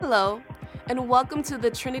Hello, and welcome to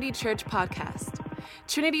the Trinity Church podcast.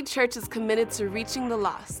 Trinity Church is committed to reaching the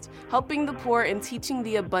lost, helping the poor, and teaching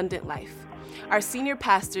the abundant life. Our senior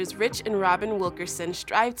pastors, Rich and Robin Wilkerson,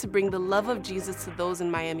 strive to bring the love of Jesus to those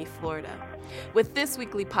in Miami, Florida. With this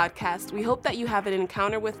weekly podcast, we hope that you have an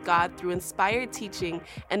encounter with God through inspired teaching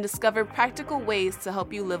and discover practical ways to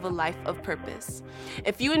help you live a life of purpose.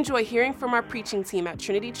 If you enjoy hearing from our preaching team at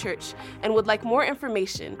Trinity Church and would like more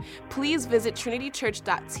information, please visit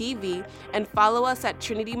trinitychurch.tv and follow us at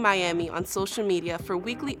Trinity Miami on social media for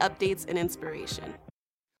weekly updates and inspiration.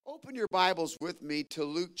 Open your Bibles with me to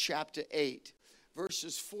Luke chapter 8,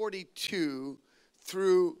 verses 42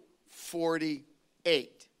 through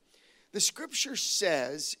 48. The scripture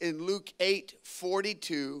says in Luke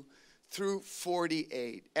 8:42 through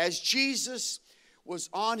 48, as Jesus was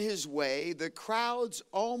on his way, the crowds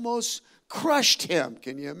almost crushed him.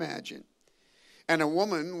 Can you imagine? And a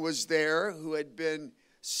woman was there who had been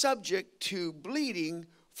subject to bleeding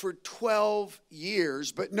for 12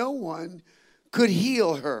 years, but no one could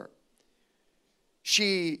heal her.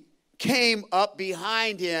 She came up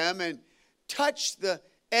behind him and touched the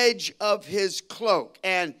edge of his cloak,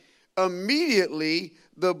 and immediately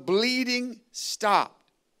the bleeding stopped.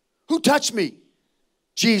 Who touched me?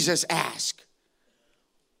 Jesus asked.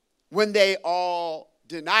 When they all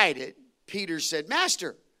denied it, Peter said,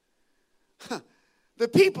 Master, the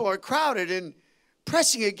people are crowded and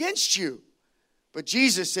pressing against you. But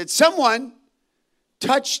Jesus said, someone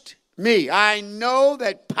touched me. I know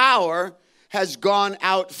that power has gone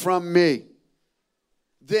out from me.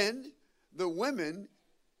 Then the women,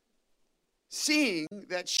 seeing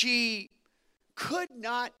that she could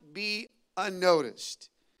not be unnoticed,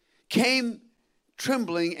 came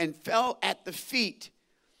trembling and fell at the feet.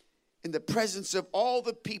 In the presence of all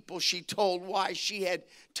the people, she told why she had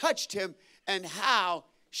touched him and how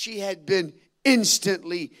she had been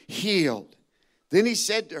instantly healed. Then he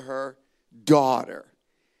said to her, Daughter,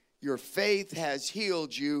 your faith has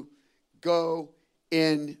healed you. Go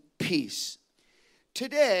in peace.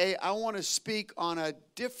 Today, I want to speak on a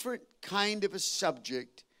different kind of a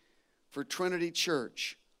subject for Trinity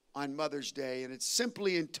Church on Mother's Day, and it's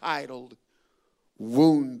simply entitled,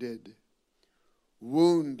 Wounded.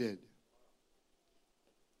 Wounded.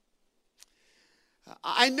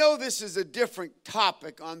 I know this is a different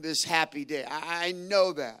topic on this happy day. I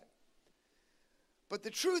know that. But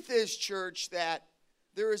the truth is, church, that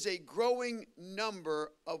there is a growing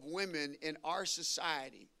number of women in our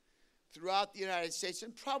society throughout the United States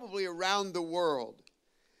and probably around the world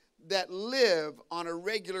that live on a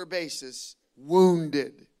regular basis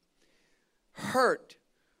wounded, hurt,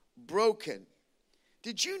 broken.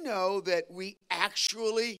 Did you know that we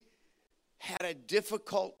actually had a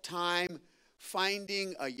difficult time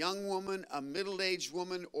finding a young woman, a middle-aged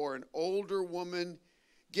woman, or an older woman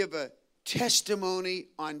give a testimony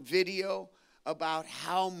on video about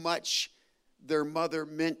how much their mother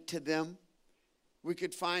meant to them? We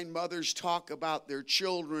could find mothers talk about their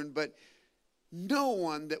children, but no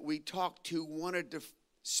one that we talked to wanted to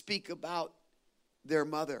speak about their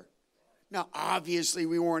mother. Now, obviously,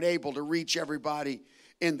 we weren't able to reach everybody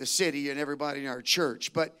in the city and everybody in our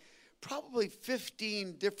church, but probably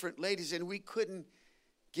 15 different ladies, and we couldn't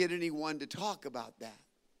get anyone to talk about that.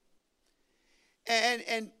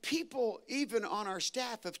 And people, even on our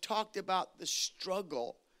staff, have talked about the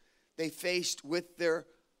struggle they faced with their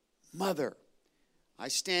mother. I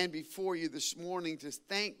stand before you this morning to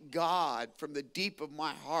thank God from the deep of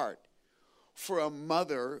my heart for a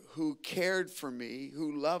mother who cared for me,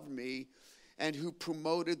 who loved me, and who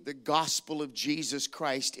promoted the gospel of Jesus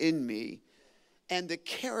Christ in me, and the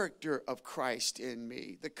character of Christ in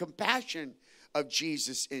me, the compassion of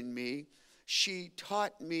Jesus in me. She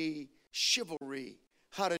taught me chivalry,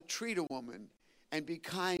 how to treat a woman and be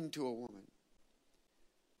kind to a woman.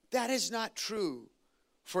 That is not true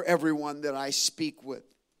for everyone that I speak with.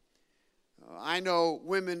 I know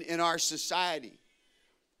women in our society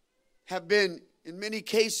have been, in many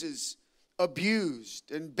cases,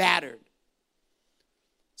 abused and battered.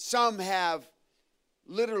 Some have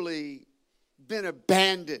literally been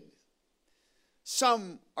abandoned.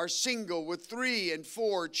 Some are single with 3 and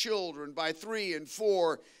 4 children by 3 and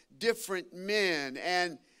 4 different men,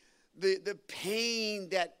 and the pain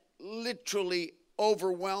that literally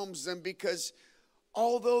overwhelms them because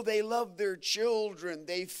although they love their children,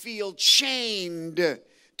 they feel chained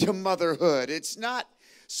to motherhood. It's not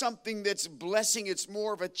something that's blessing, it's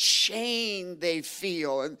more of a chain they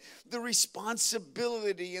feel, and the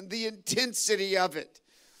responsibility and the intensity of it.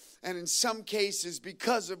 And in some cases,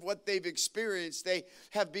 because of what they've experienced, they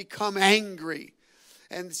have become angry.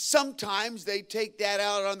 And sometimes they take that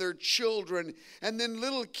out on their children. And then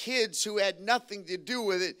little kids who had nothing to do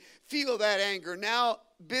with it feel that anger. Now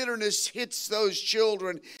bitterness hits those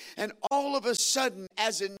children. And all of a sudden,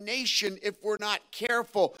 as a nation, if we're not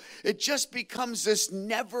careful, it just becomes this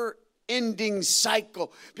never-ending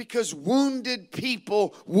cycle, because wounded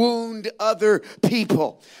people wound other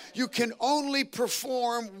people. You can only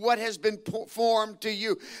perform what has been performed to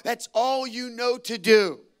you. That's all you know to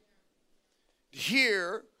do.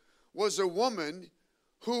 Here was a woman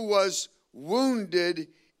who was wounded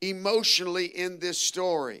emotionally in this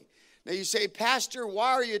story. Now you say, Pastor,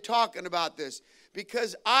 why are you talking about this?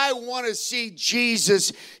 Because I want to see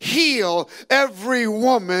Jesus heal every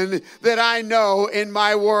woman that I know in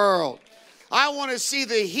my world. I want to see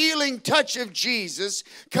the healing touch of Jesus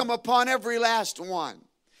come upon every last one.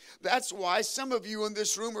 That's why some of you in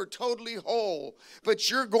this room are totally whole,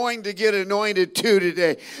 but you're going to get anointed too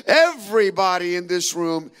today. Everybody in this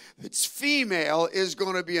room that's female is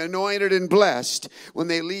going to be anointed and blessed when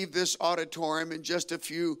they leave this auditorium in just a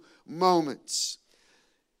few moments.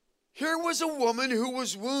 Here was a woman who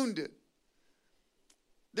was wounded.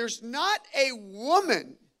 There's not a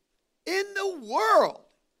woman in the world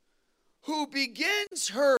who begins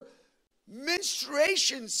her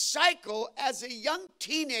menstruation cycle as a young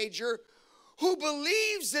teenager who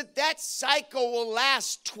believes that that cycle will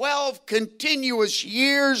last 12 continuous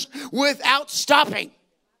years without stopping.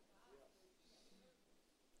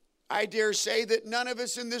 I dare say that none of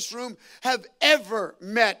us in this room have ever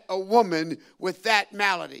met a woman with that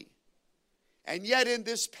malady. And yet in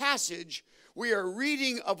this passage, we are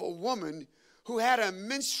reading of a woman who had a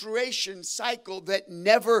menstruation cycle that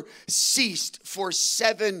never ceased for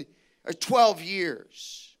 12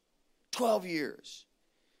 years. 12 years.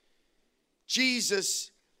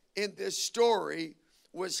 Jesus, in this story,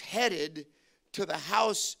 was headed to the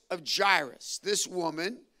house of Jairus. This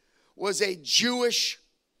woman was a Jewish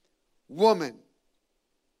woman.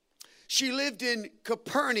 She lived in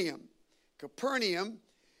Capernaum. Capernaum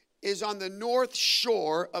is on the north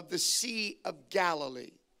shore of the Sea of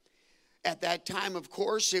Galilee. At that time, of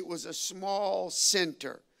course, it was a small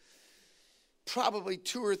center. Probably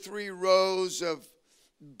 2 or 3 rows of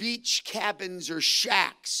beach cabins or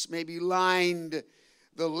shacks maybe lined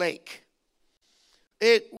the lake.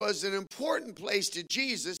 It was an important place to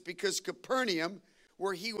Jesus because Capernaum,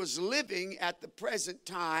 where he was living at the present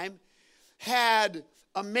time, had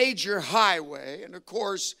a major highway. And of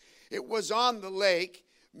course, it was on the lake,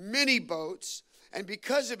 many boats. And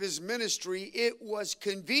because of his ministry, it was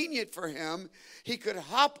convenient for him. He could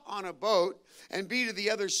hop on a boat and be to the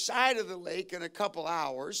other side of the lake in a couple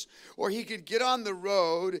hours, or he could get on the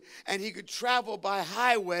road and he could travel by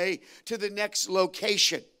highway to the next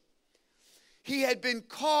location. He had been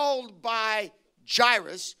called by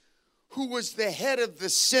Jairus, who was the head of the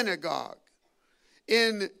synagogue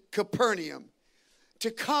in Capernaum,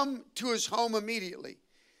 to come to his home immediately.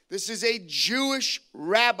 This is a Jewish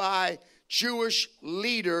rabbi, Jewish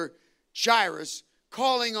leader, Jairus,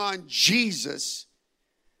 calling on Jesus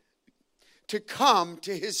to come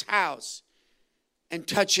to his house and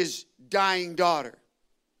touch his dying daughter.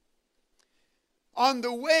 On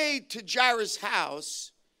the way to Jairus'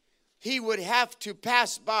 house, he would have to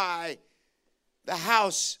pass by the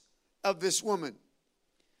house of this woman.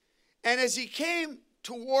 And as he came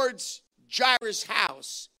towards Jairus'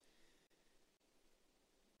 house,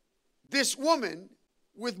 this woman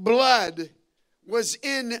with blood was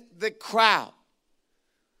in the crowd.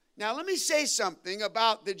 Now, let me say something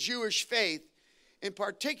about the Jewish faith, in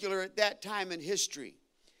particular at that time in history.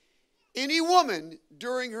 Any woman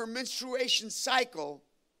during her menstruation cycle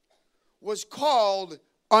was called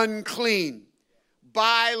unclean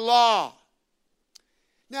by law.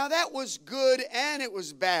 Now, that was good and it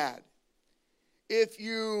was bad. If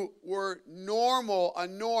you were a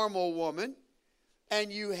normal woman, and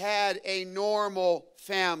you had a normal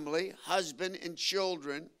family, husband and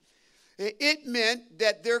children, it meant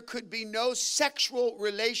that there could be no sexual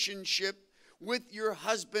relationship with your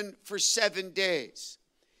husband for 7 days.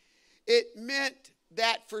 It meant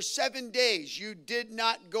that for 7 days you did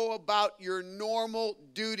not go about your normal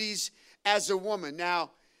duties as a woman.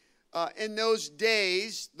 Now, in those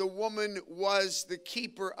days, the woman was the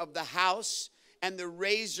keeper of the house and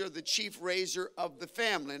the chief raiser of the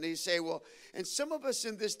family. And they say, well, and some of us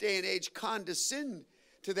in this day and age condescend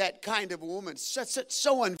to that kind of a woman.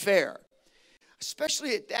 So unfair,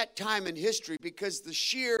 especially at that time in history, because the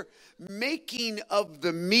sheer making of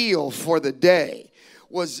the meal for the day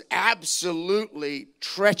was absolutely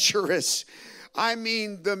treacherous. I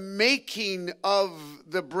mean the making of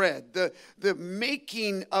the bread, the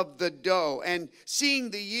making of the dough, and seeing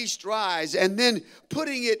the yeast rise, and then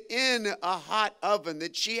putting it in a hot oven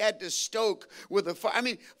that she had to stoke with a fire. I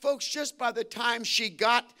mean, folks, just by the time she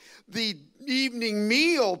got the evening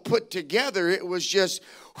meal put together, it was just,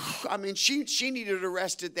 I mean, she needed a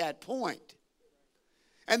rest at that point.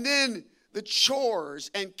 And then the chores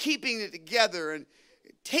and keeping it together and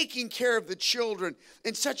taking care of the children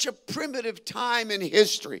in such a primitive time in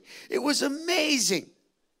history. It was amazing.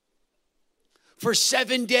 For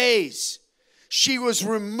 7 days, she was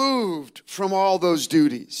removed from all those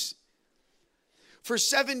duties. For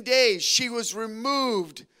 7 days, she was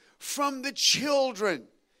removed from the children.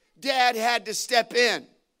 Dad had to step in.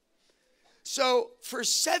 So for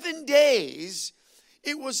 7 days,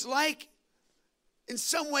 it was like, in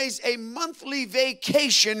some ways, a monthly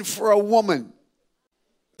vacation for a woman.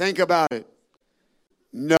 Think about it.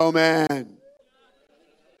 No man.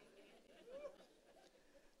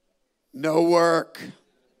 No work.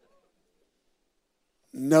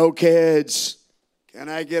 No kids. Can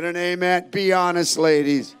I get an amen? Be honest,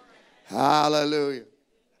 ladies. Hallelujah.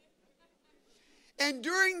 And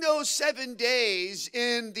during those 7 days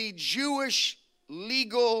in the Jewish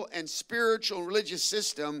legal and spiritual religious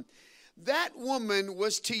system, that woman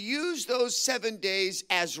was to use those 7 days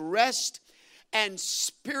as rest and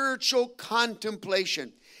spiritual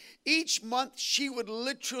contemplation. Each month she would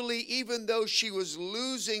literally, even though she was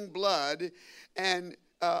losing blood and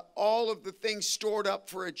all of the things stored up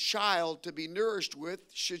for a child to be nourished with,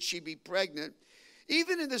 should she be pregnant,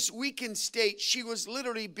 even in this weakened state, she was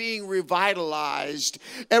literally being revitalized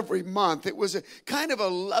every month. It was a kind of a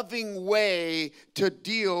loving way to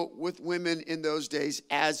deal with women in those days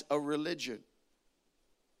as a religion.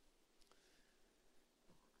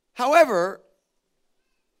 However,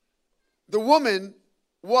 the woman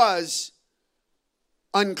was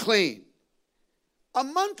unclean. A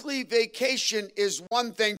monthly vacation is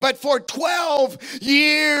one thing, but for 12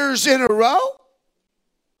 years in a row,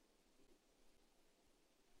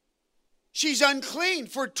 she's unclean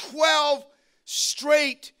for 12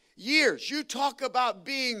 straight years. You talk about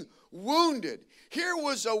being wounded. Here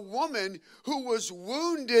was a woman who was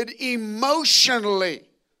wounded emotionally,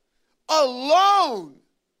 alone,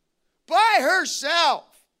 by herself.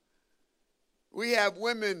 We have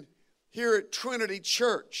women here at Trinity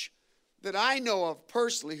Church that I know of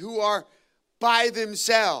personally who are by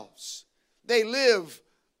themselves. They live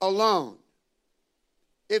alone.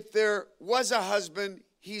 If there was a husband,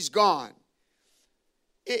 he's gone.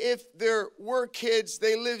 If there were kids,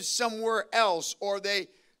 they live somewhere else, or they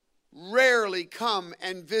rarely come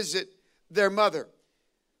and visit their mother.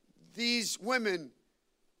 These women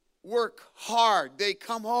work hard. They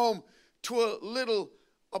come home to a little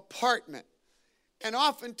apartment. And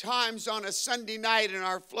oftentimes on a Sunday night in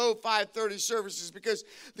our Flow 5:30 services, because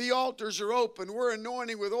the altars are open, we're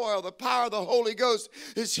anointing with oil. The power of the Holy Ghost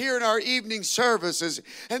is here in our evening services.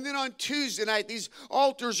 And then on Tuesday night, these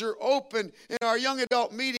altars are open in our young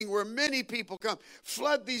adult meeting where many people come.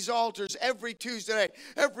 Flood these altars every Tuesday night,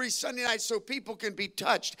 every Sunday night, so people can be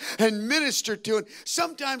touched and ministered to. And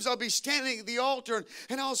sometimes I'll be standing at the altar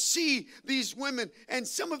and I'll see these women, and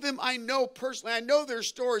some of them I know personally. I know their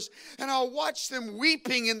stories, and I'll watch them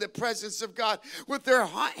weeping in the presence of God with their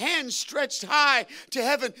hands stretched high to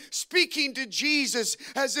heaven, speaking to Jesus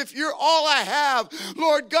as if you're all I have.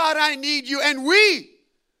 Lord God, I need you. And we,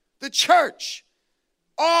 the church,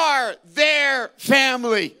 are their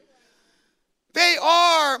family. They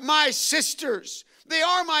are my sisters. They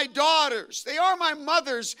are my daughters. They are my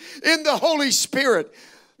mothers in the Holy Spirit.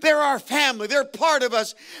 They're our family. They're part of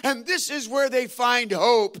us. And this is where they find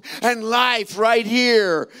hope and life, right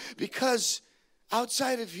here. Because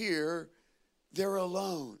outside of here, they're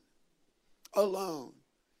alone. Alone.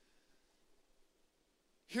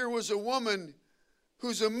 Here was a woman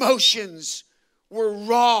whose emotions were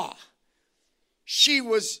raw. She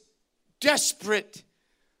was desperate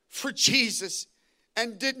for Jesus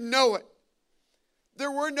and didn't know it.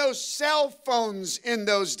 There were no cell phones in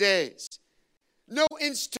those days. No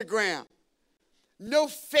Instagram. No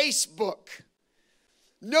Facebook.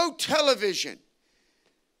 No television.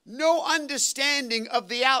 No understanding of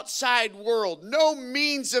the outside world. No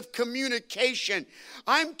means of communication.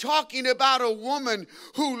 I'm talking about a woman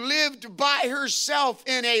who lived by herself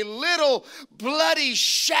in a little bloody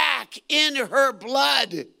shack in her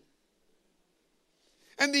blood.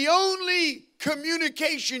 And the only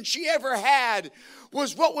communication she ever had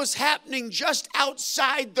was what was happening just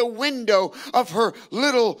outside the window of her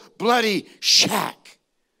little bloody shack.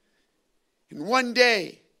 And one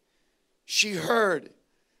day, she heard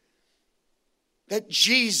that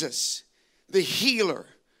Jesus, the healer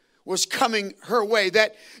was coming her way,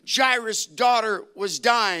 that Jairus' daughter was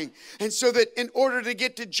dying. And so that in order to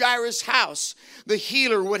get to Jairus' house, the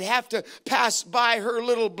healer would have to pass by her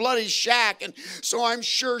little bloody shack. And so I'm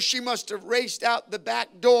sure she must have raced out the back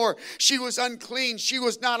door. She was unclean. She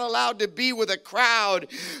was not allowed to be with a crowd.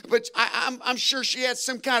 But I'm sure she had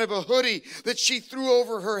some kind of a hoodie that she threw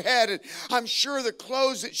over her head. And I'm sure the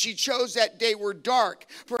clothes that she chose that day were dark,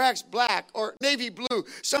 perhaps black or navy blue,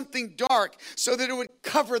 something dark, so that it would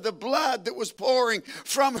cover the blood that was pouring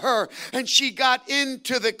from her. And she got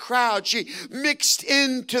into the crowd. She mixed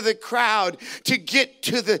into the crowd to get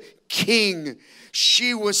to the king.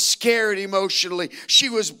 She was scared emotionally. She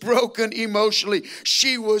was broken emotionally.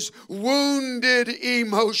 She was wounded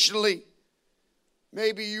emotionally.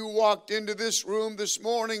 Maybe you walked into this room this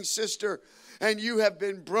morning, sister, and you have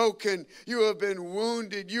been broken. You have been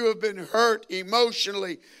wounded. You have been hurt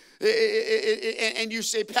emotionally. And you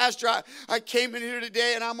say, Pastor, I came in here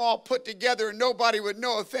today and I'm all put together and nobody would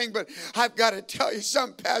know a thing, but I've got to tell you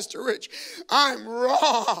something, Pastor Rich. I'm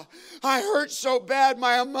raw. I hurt so bad.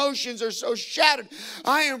 My emotions are so shattered.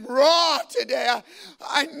 I am raw today.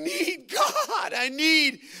 I need God. I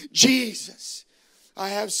need Jesus. I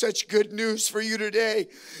have such good news for you today.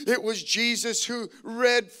 It was Jesus who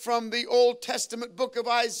read from the Old Testament book of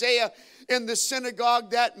Isaiah in the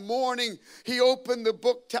synagogue that morning. He opened the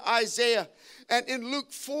book to Isaiah. And in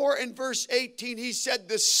Luke 4 and verse 18, he said,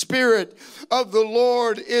 the Spirit of the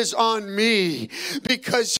Lord is on me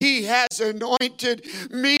because he has anointed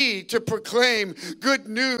me to proclaim good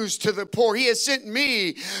news to the poor. He has sent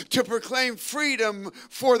me to proclaim freedom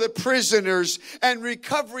for the prisoners and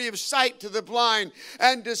recovery of sight to the blind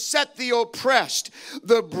and to set the oppressed,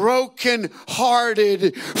 the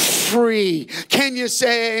brokenhearted free. Can you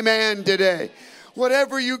say amen today?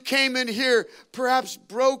 Whatever you came in here, perhaps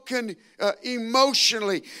broken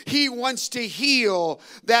emotionally, he wants to heal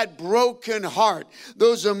that broken heart.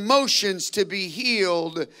 Those emotions to be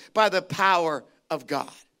healed by the power of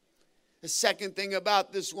God. The second thing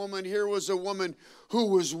about this woman here was a woman who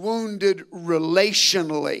was wounded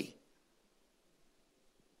relationally.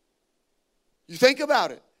 You think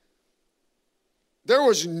about it. There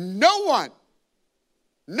was no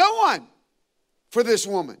one for this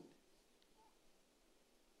woman.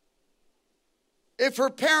 If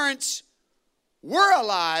her parents were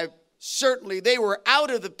alive, certainly they were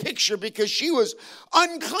out of the picture because she was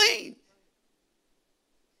unclean.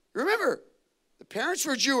 Remember, the parents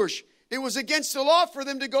were Jewish. It was against the law for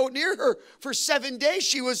them to go near her for 7 days.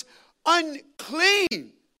 She was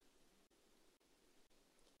unclean.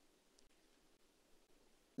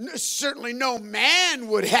 Certainly no man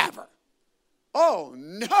would have her. Oh,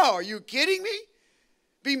 no. Are you kidding me?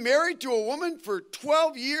 Be married to a woman for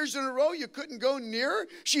 12 years in a row, you couldn't go near her?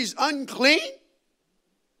 She's unclean?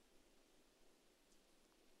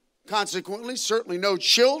 Consequently, certainly no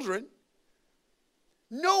children.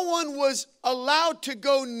 No one was allowed to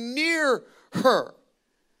go near her.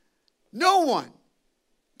 No one.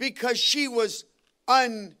 Because she was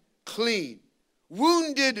unclean.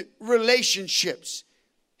 Wounded relationships.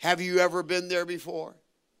 Have you ever been there before?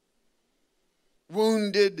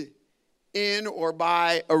 Wounded in or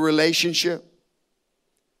by a relationship.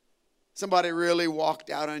 Somebody really walked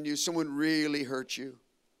out on you. Someone really hurt you.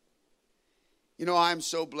 You know, I'm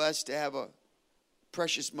so blessed to have a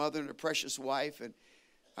precious mother and a precious wife. And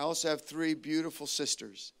I also have 3 beautiful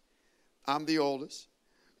sisters. I'm the oldest.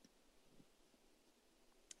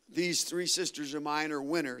 These 3 sisters of mine are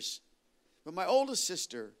winners. But my oldest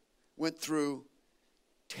sister went through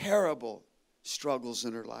terrible struggles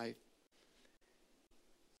in her life.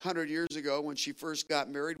 100 years ago, when she first got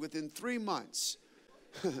married, within 3 months.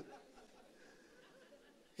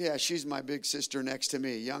 Yeah, she's my big sister next to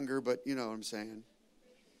me. Younger, but you know what I'm saying.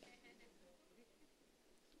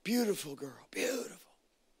 Beautiful girl, beautiful.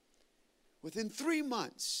 Within 3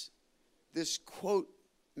 months, this, quote,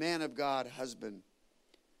 man of God husband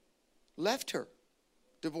left her,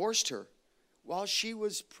 divorced her, while she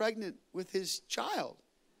was pregnant with his child.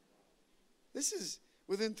 This is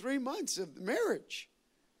within 3 months of the marriage.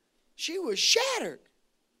 She was shattered.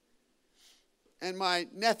 And my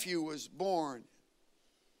nephew was born,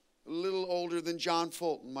 a little older than John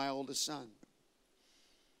Fulton, my oldest son.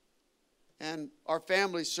 And our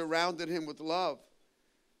family surrounded him with love.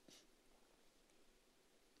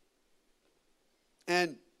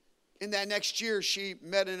 And in that next year, she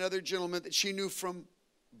met another gentleman that she knew from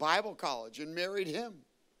Bible college and married him.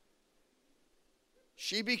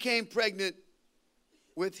 She became pregnant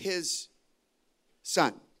with his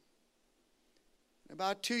son.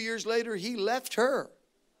 About 2 years later, he left her.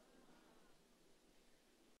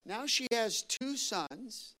 Now she has 2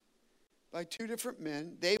 sons by two different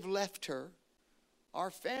men. They've left her.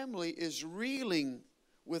 Our family is reeling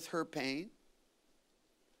with her pain.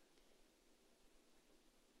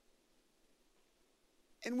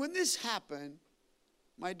 And when this happened,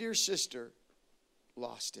 my dear sister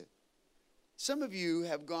lost it. Some of you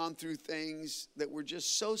have gone through things that were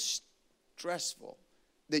just so stressful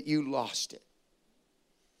that you lost it.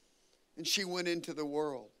 And she went into the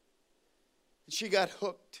world. And she got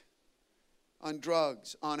hooked on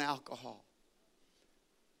drugs, on alcohol.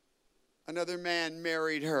 Another man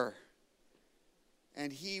married her.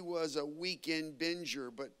 And he was a weekend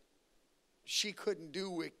binger, but she couldn't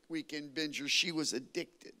do weekend binger. She was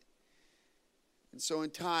addicted. And so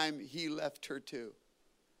in time, he left her too.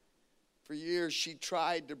 For years, she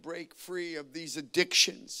tried to break free of these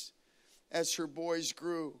addictions as her boys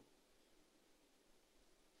grew.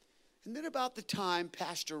 And then about the time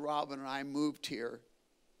Pastor Robin and I moved here,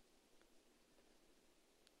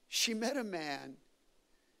 she met a man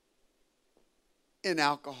in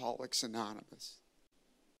Alcoholics Anonymous.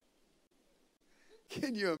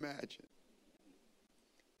 Can you imagine?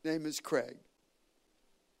 Name is Craig.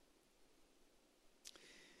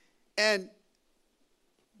 And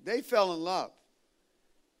they fell in love.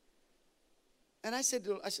 And I said,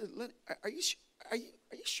 Lynn, are you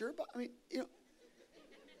sure about? I mean,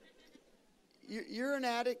 you're an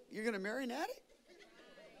addict. You're going to marry an addict?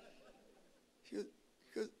 She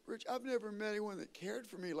goes, Rich, I've never met anyone that cared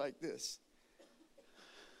for me like this.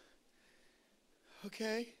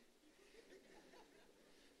 Okay.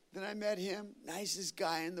 Then I met him, nicest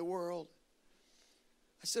guy in the world.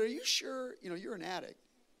 I said, are you sure, you're an addict?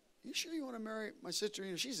 Are you sure you want to marry my sister?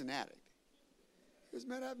 She's an addict. He goes,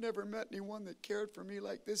 man, I've never met anyone that cared for me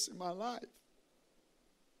like this in my life.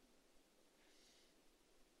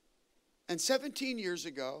 And 17 years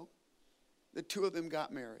ago, the two of them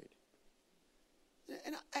got married.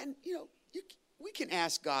 And we can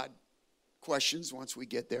ask God questions once we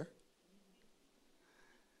get there.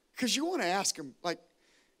 Because you want to ask him, like,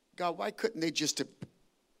 God, why couldn't they just have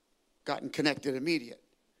gotten connected immediate?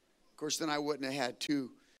 Of course, then I wouldn't have had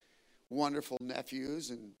two wonderful nephews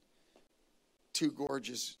and two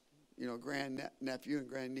gorgeous, grand nephew and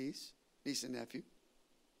grand niece and nephew.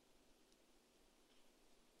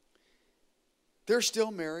 They're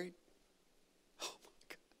still married. Oh my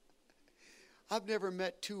God. I've never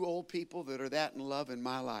met two old people that are that in love in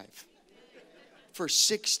my life. For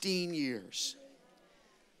 16 years.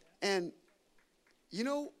 And you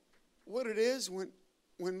know what it is? When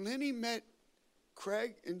Lenny met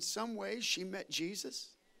Craig, in some ways she met Jesus.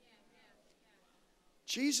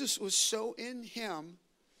 Jesus was so in him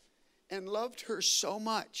and loved her so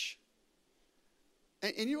much.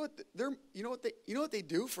 And you know what they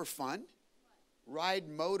do for fun? Ride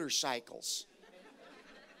motorcycles.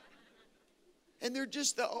 And they're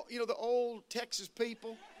just the old Texas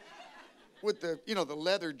people with the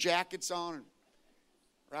leather jackets on and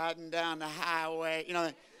riding down the highway.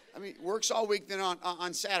 Works all week. Then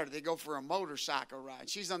on Saturday they go for a motorcycle ride.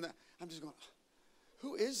 I'm just going,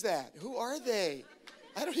 who is that? Who are they?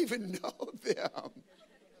 I don't even know them.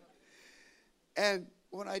 And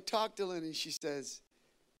when I talk to Lenny, she says,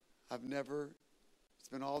 it's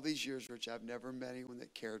been all these years, Rich, I've never met anyone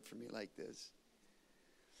that cared for me like this.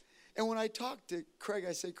 And when I talk to Craig,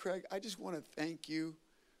 I say, Craig, I just want to thank you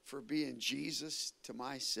for being Jesus to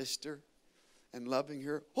my sister and loving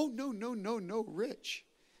her. Oh, no, Rich.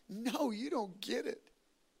 No, you don't get it.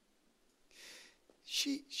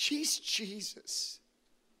 She's Jesus.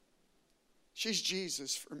 She's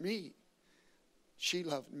Jesus for me. She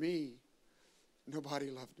loved me. Nobody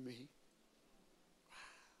loved me.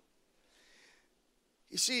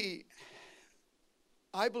 You see,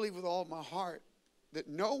 I believe with all my heart that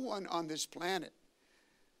no one on this planet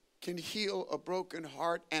can heal a broken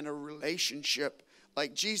heart and a relationship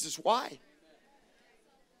like Jesus. Why?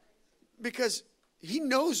 Because he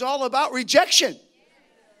knows all about rejection.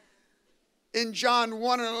 In John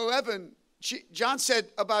 1:11, John said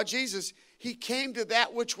about Jesus, he came to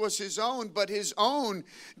that which was his own, but his own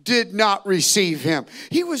did not receive him.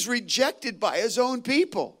 He was rejected by his own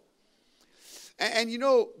people. And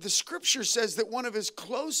the scripture says that one of his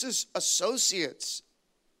closest associates,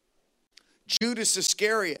 Judas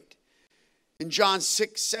Iscariot, in John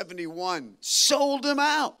 6:71, sold him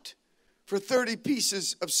out for 30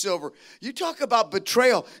 pieces of silver. You talk about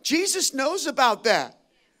betrayal. Jesus knows about that.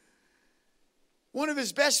 One of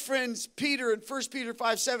his best friends, Peter, in 1 Peter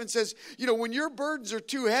 5:7 says, when your burdens are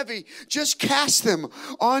too heavy, just cast them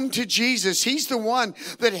onto Jesus. He's the one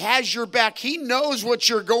that has your back. He knows what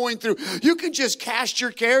you're going through. You can just cast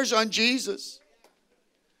your cares on Jesus.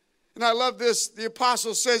 And I love this. The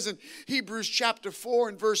apostle says in Hebrews chapter 4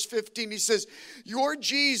 and verse 15, he says, your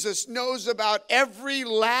Jesus knows about every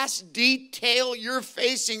last detail you're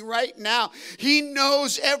facing right now. He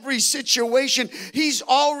knows every situation. He's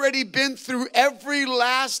already been through every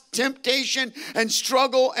last temptation and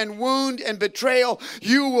struggle and wound and betrayal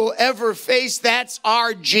you will ever face. That's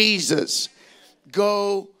our Jesus.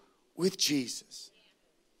 Go with Jesus.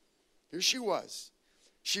 Here she was.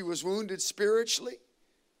 She was wounded spiritually.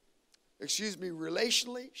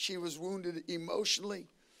 Relationally. She was wounded emotionally.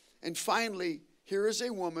 And finally, here is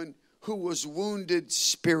a woman who was wounded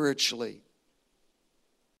spiritually.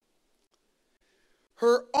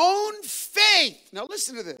 Her own faith. Now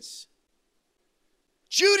listen to this.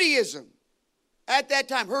 Judaism at that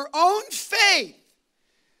time, her own faith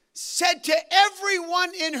said to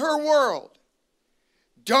everyone in her world,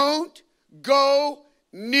 don't go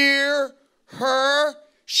near her.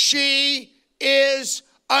 She is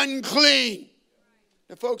unclean.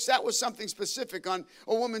 Now, folks, that was something specific on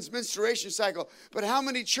a woman's menstruation cycle. But how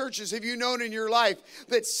many churches have you known in your life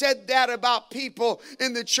that said that about people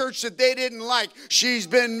in the church that they didn't like? She's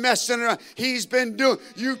been messing around. He's been doing.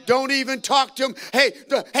 You don't even talk to him.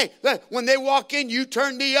 When they walk in, you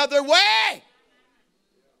turn the other way.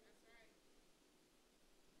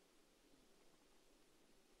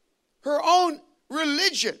 Her own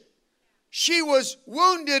religion. She was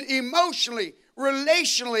wounded emotionally,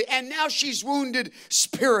 relationally, and now she's wounded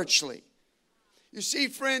spiritually. You see,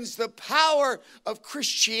 friends, the power of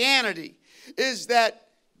Christianity is that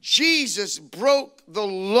Jesus broke the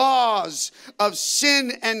laws of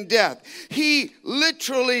sin and death. He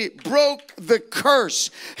literally broke the curse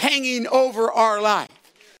hanging over our life.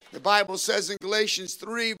 The Bible says in Galatians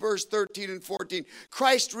 3, verse 13 and 14,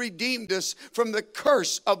 Christ redeemed us from the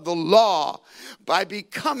curse of the law by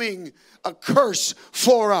becoming a curse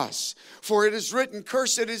for us. For it is written,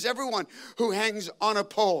 cursed is everyone who hangs on a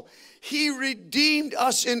pole. He redeemed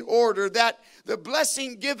us in order that the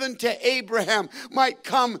blessing given to Abraham might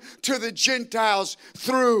come to the Gentiles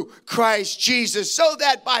through Christ Jesus, so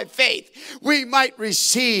that by faith we might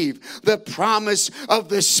receive the promise of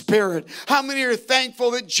the Spirit. How many are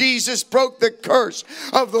thankful that Jesus broke the curse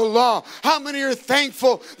of the law? How many are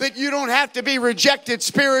thankful that you don't have to be rejected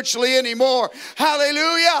spiritually anymore?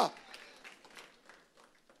 Hallelujah!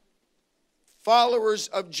 Followers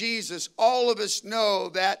of Jesus, all of us know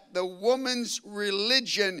that the woman's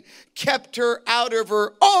religion kept her out of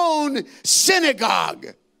her own synagogue.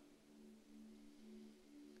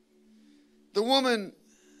 The woman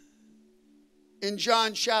in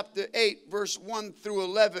John chapter 8, verse 1 through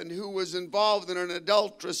 11, who was involved in an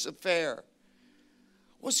adulterous affair,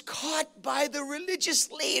 was caught by the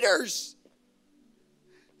religious leaders.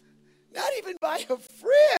 Not even by a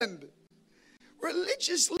friend.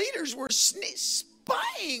 Religious leaders were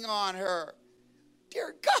spying on her.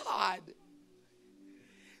 Dear God.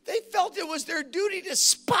 They felt it was their duty to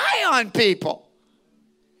spy on people.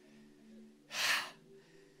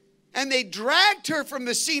 And they dragged her from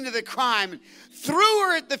the scene of the crime and threw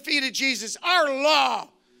her at the feet of Jesus. Our law,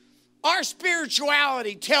 our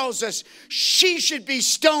spirituality tells us she should be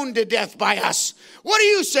stoned to death by us. What do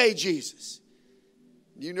you say, Jesus?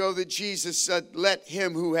 You know that Jesus said, let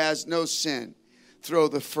him who has no sin throw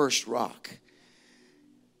the first rock.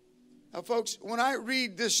 Now, folks, when I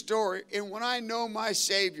read this story and when I know my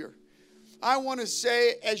Savior, I want to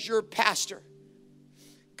say as your pastor,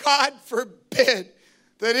 God forbid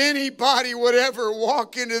that anybody would ever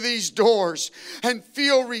walk into these doors and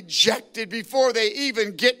feel rejected before they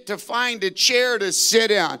even get to find a chair to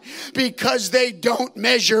sit on because they don't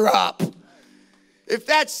measure up. If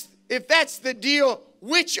that's the deal,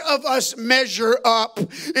 which of us measure up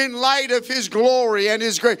in light of his glory and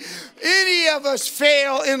his grace? Any of us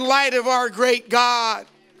fail in light of our great God.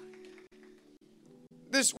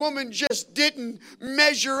 This woman just didn't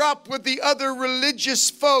measure up with the other religious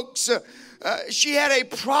folks. She had a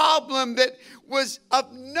problem that was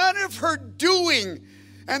of none of her doing.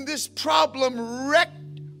 And this problem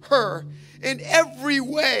wrecked her in every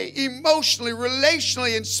way, emotionally,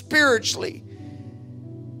 relationally, and spiritually.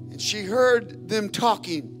 She heard them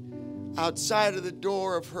talking outside of the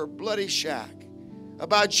door of her bloody shack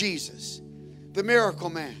about Jesus, the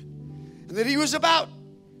miracle man, and that he was about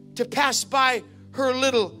to pass by her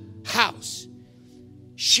little house.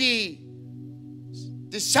 She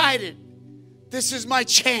decided, this is my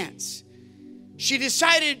chance. She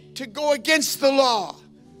decided to go against the law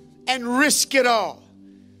and risk it all.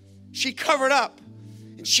 She covered up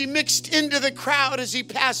and she mixed into the crowd as he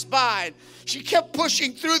passed by. She kept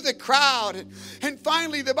pushing through the crowd. And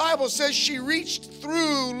finally, the Bible says she reached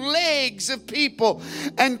through legs of people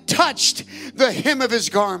and touched the hem of his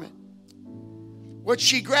garment. What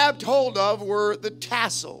she grabbed hold of were the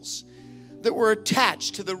tassels that were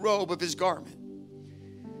attached to the robe of his garment.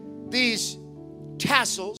 These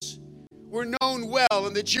tassels were known well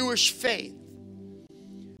in the Jewish faith.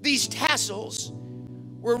 These tassels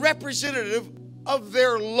were representative of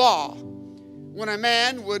their law. When a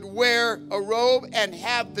man would wear a robe and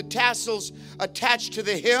have the tassels attached to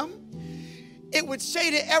the hem, it would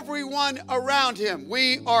say to everyone around him,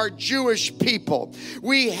 we are Jewish people.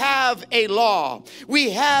 We have a law.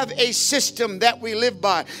 We have a system that we live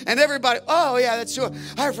by. And everybody, oh yeah, that's so,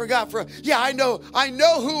 I forgot. I know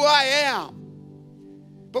who I am.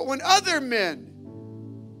 But when other men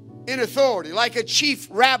in authority, like a chief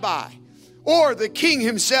rabbi or the king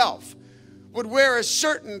himself, would wear a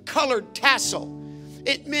certain colored tassel,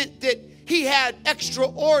 it meant that he had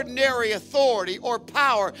extraordinary authority or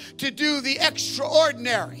power to do the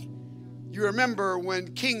extraordinary. You remember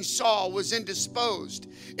when King Saul was indisposed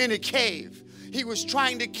in a cave. He was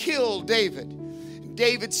trying to kill David.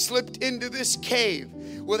 David slipped into this cave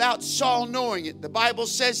without Saul knowing it. The Bible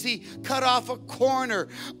says he cut off a corner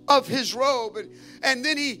of his robe, and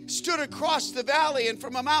then he stood across the valley and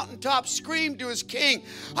from a mountaintop screamed to his king,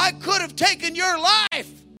 I could have taken your life.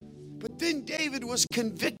 But then David was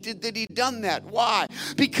convicted that he'd done that. Why?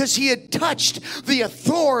 Because he had touched the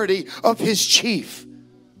authority of his chief.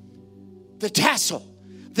 The tassel,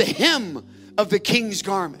 the hem of the king's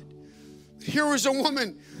garment. Here was a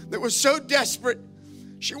woman that was so desperate.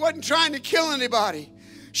 She wasn't trying to kill anybody.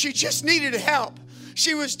 She just needed help.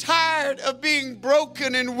 She was tired of being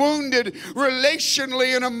broken and wounded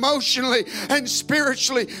relationally and emotionally and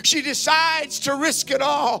spiritually. She decides to risk it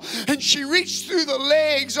all. And she reached through the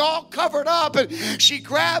legs all covered up and she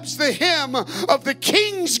grabs the hem of the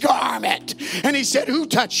king's garment. And he said, who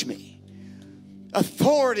touched me?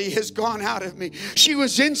 Authority has gone out of me. She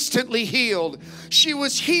was instantly healed. She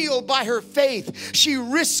was healed by her faith. She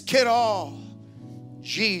risked it all.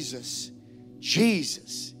 Jesus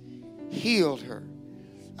healed her.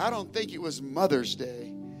 I don't think it was Mother's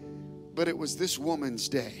Day, but it was this woman's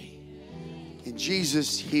day. And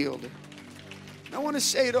Jesus healed her. And I want to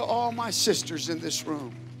say to all my sisters in this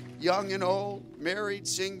room, young and old, married,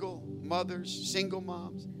 single, mothers, single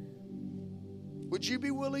moms, would you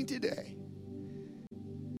be willing today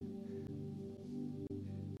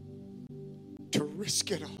to risk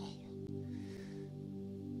it all?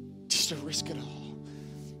 Just to risk it all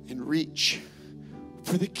and reach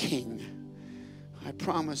for the King. I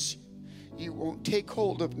promise you won't take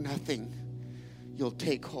hold of nothing. You'll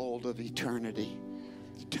take hold of eternity.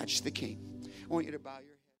 You touch the King. I want you to bow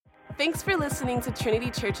your head. Thanks for listening to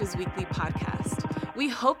Trinity Church's weekly podcast. We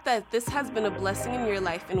hope that this has been a blessing in your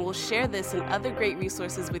life and will share this and other great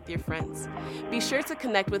resources with your friends. Be sure to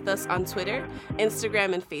connect with us on Twitter,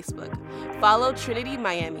 Instagram, and Facebook. Follow Trinity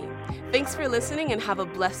Miami. Thanks for listening and have a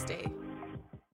blessed day.